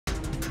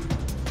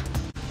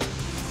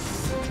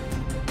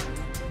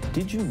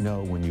Did you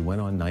know when you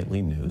went on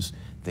nightly news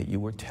that you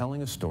were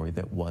telling a story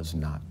that was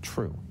not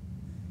true?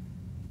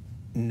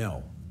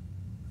 No.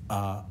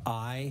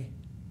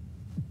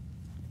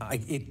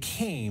 It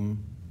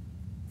came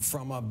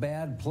from a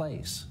bad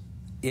place.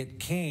 It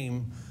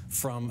came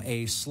from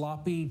a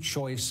sloppy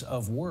choice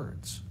of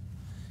words.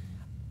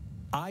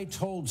 I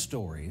told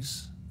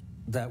stories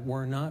that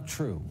were not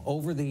true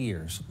over the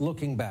years.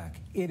 Looking back,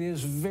 it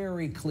is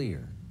very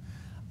clear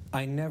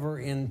I never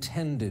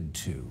intended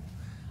to.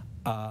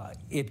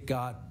 It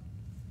got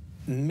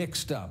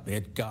mixed up.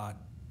 It got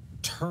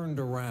turned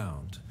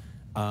around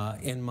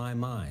in my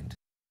mind.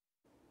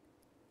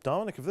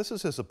 Dominic, if this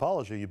is his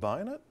apology, are you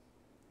buying it?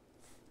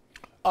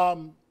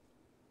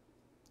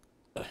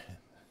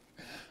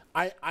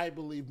 I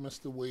believe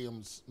Mr.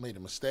 Williams made a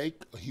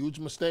mistake, a huge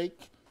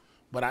mistake,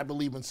 but I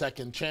believe in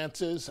second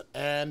chances.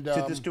 And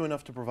did this do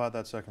enough to provide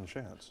that second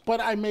chance?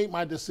 But I made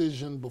my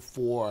decision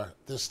before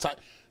this time.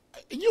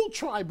 You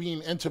try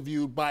being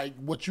interviewed by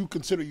what you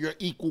consider your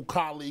equal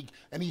colleague,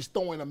 and he's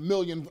throwing a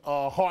million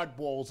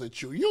hardballs at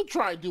you. You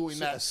try doing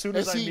that. As soon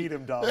as I meet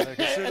him, Dominic.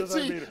 As soon as I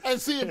meet him. And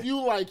see if you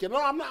like it.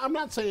 No, I'm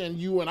not saying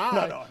you and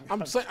I. No,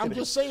 I'm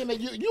just saying that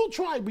you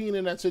try being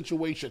in that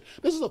situation.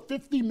 This is a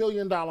 $50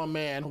 million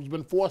man who's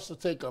been forced to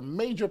take a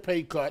major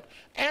pay cut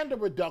and a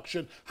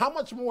reduction. How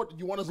much more do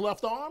you want his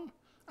left arm?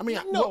 I mean,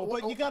 no,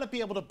 but you got to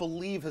be able to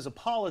believe his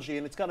apology,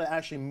 and it's got to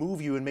actually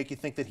move you and make you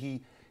think that he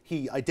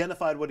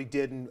identified what he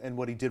did and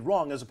what he did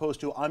wrong, as opposed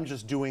to I'm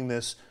just doing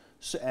this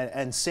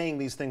and saying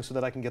these things so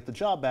that I can get the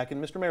job back.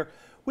 And Mr. Mayor,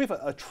 we have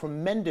a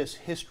tremendous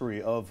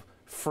history of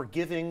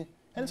forgiving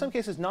and in some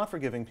cases not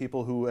forgiving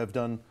people who have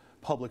done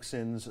public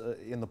sins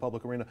in the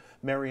public arena.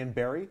 Marion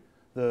Barry,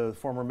 the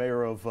former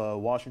mayor of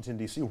Washington,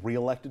 D.C.,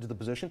 reelected to the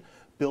position.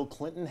 Bill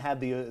Clinton had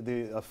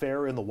the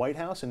affair in the White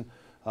House, and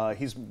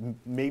he's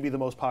maybe the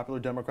most popular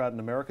Democrat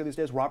in America these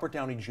days. Robert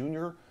Downey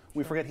Jr.,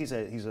 we forget he's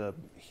a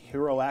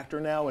hero actor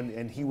now,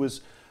 and he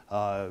was,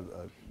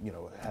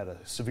 had a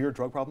severe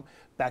drug problem.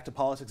 Back to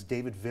politics,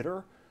 David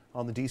Vitter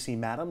on the D.C.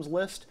 Madams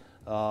list.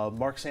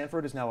 Mark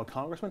Sanford is now a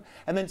congressman.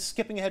 And then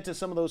skipping ahead to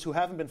some of those who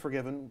haven't been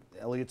forgiven,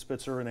 Elliot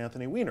Spitzer and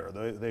Anthony Weiner.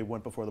 They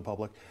went before the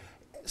public.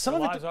 Some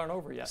of lives aren't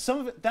over yet.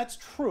 Some of it, that's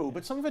true,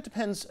 but some of it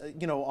depends,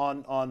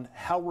 on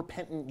how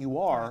repentant you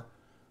are.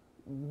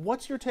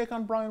 What's your take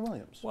on Brian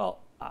Williams? Well,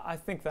 I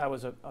think that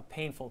was a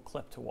painful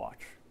clip to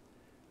watch.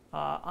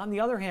 On the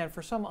other hand,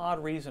 for some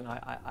odd reason,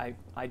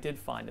 I did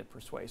find it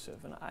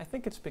persuasive. And I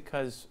think it's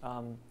because,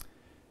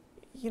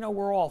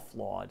 we're all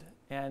flawed.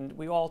 And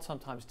we all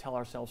sometimes tell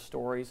ourselves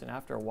stories. And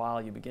after a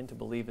while, you begin to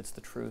believe it's the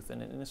truth.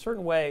 And in a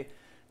certain way,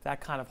 that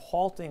kind of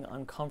halting,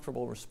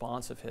 uncomfortable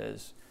response of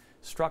his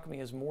struck me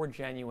as more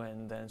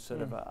genuine than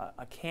sort of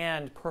a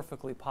canned,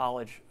 perfectly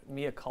polished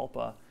mea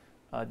culpa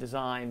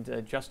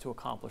designed just to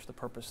accomplish the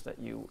purpose that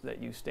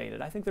you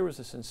stated. I think there was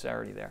a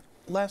sincerity there.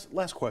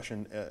 Last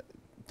question.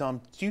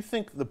 Dom, do you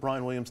think the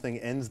Brian Williams thing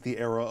ends the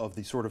era of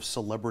the sort of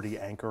celebrity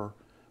anchor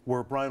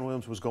where Brian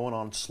Williams was going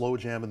on Slow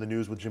Jam in the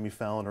News with Jimmy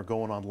Fallon or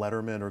going on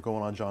Letterman or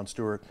going on Jon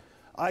Stewart?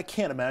 I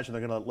can't imagine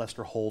they're going to let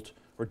Lester Holt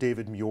or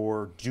David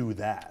Muir do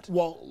that.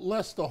 Well,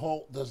 Lester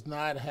Holt does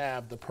not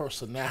have the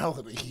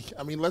personality,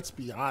 I mean, let's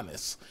be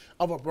honest,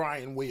 of a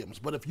Brian Williams.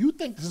 But if you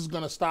think this is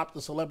going to stop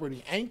the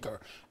celebrity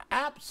anchor,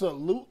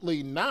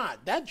 absolutely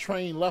not. That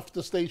train left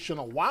the station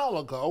a while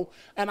ago,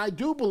 and I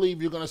do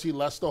believe you're going to see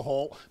Lester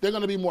Holt. They're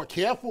going to be more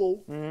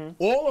careful.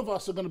 All of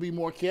us are going to be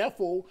more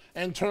careful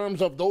in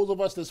terms of those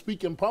of us that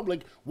speak in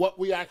public, what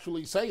we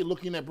actually say,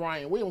 looking at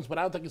Brian Williams, but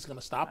I don't think it's going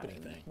to stop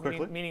anything.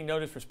 Meaning, no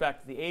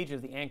disrespect, the age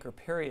of the anchor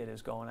period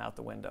is going out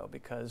the window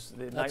because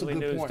the nightly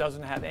news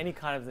doesn't have any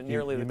kind of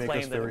nearly the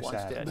claim that it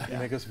once did. You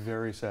make us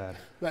very sad.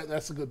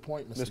 That's a good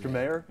point, Mr.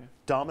 Mayor.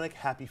 Dominic,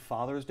 happy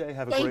Father's Day.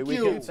 Have a great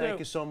weekend. Thank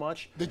you so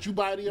much. Did you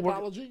buy the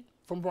apology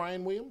from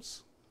Brian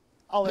Williams?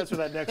 I'll answer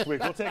that next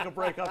week. We'll take a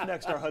break. Up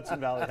next, our Hudson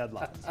Valley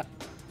headlines.